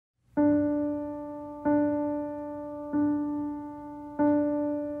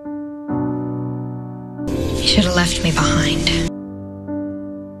You should have left me behind.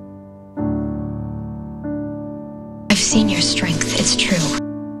 I've seen your strength, it's true.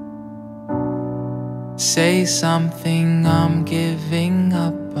 Say something, I'm giving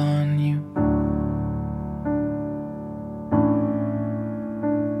up on you.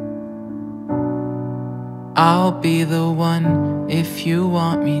 I'll be the one if you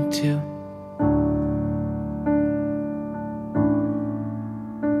want me to.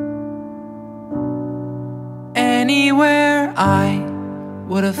 Anywhere I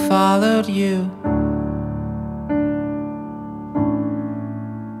would have followed you.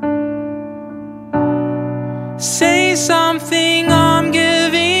 Say something, I'm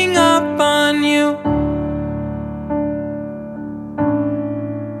giving up on you.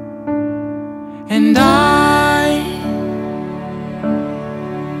 And I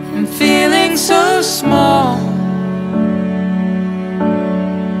am feeling so small.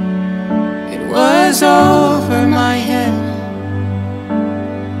 It was over my head.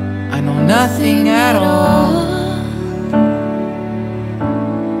 I know nothing at all.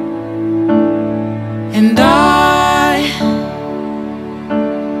 And I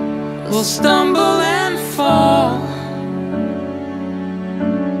will stumble and fall.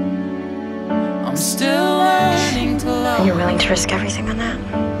 I'm still learning to love. And you're willing to risk everything on that?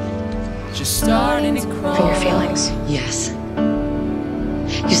 Just starting to crawl. For your feelings? Yes.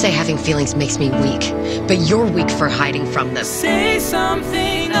 You say having feelings makes me weak, but you're weak for hiding from them. Say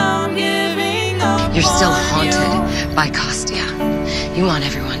something, I'm giving up. You're still haunted by Kostya. You want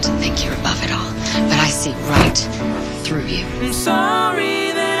everyone to think you're above it all, but I see right through you. I'm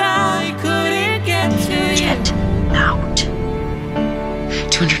sorry that I couldn't get to you. Get out.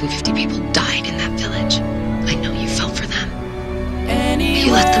 250 people died in that village. I know you fell for them. Anywhere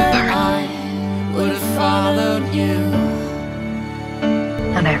You let them burn. I would have followed you.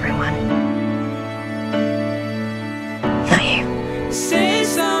 Not everyone. Not you. Say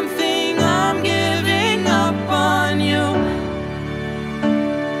something, I'm giving up on you.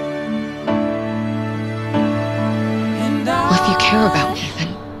 And Well, if you care about me,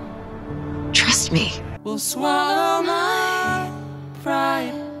 then trust me. will swallow my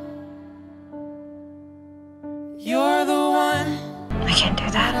pride. You're the one I can't do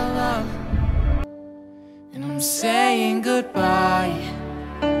that that. I love, and I'm saying goodbye.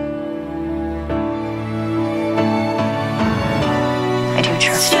 I do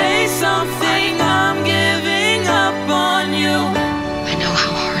trust you. Say something, I'm giving up on you. I know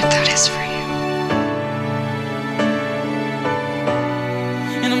how hard that is for you.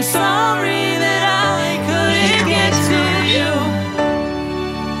 And I'm sorry that I couldn't get to you.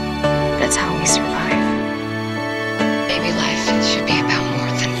 That's how we survive. Maybe life should be about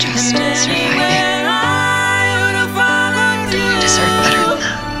more than just And surviving. anywhere I would have followed you. You deserve better than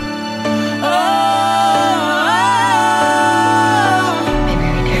that. Maybe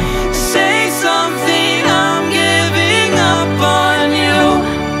we do. Say something, I'm giving up on you.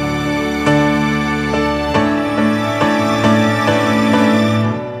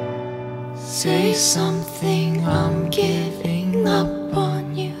 Say something, I'm giving up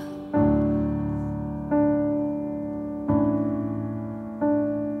on you.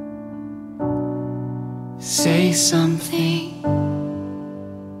 Say something.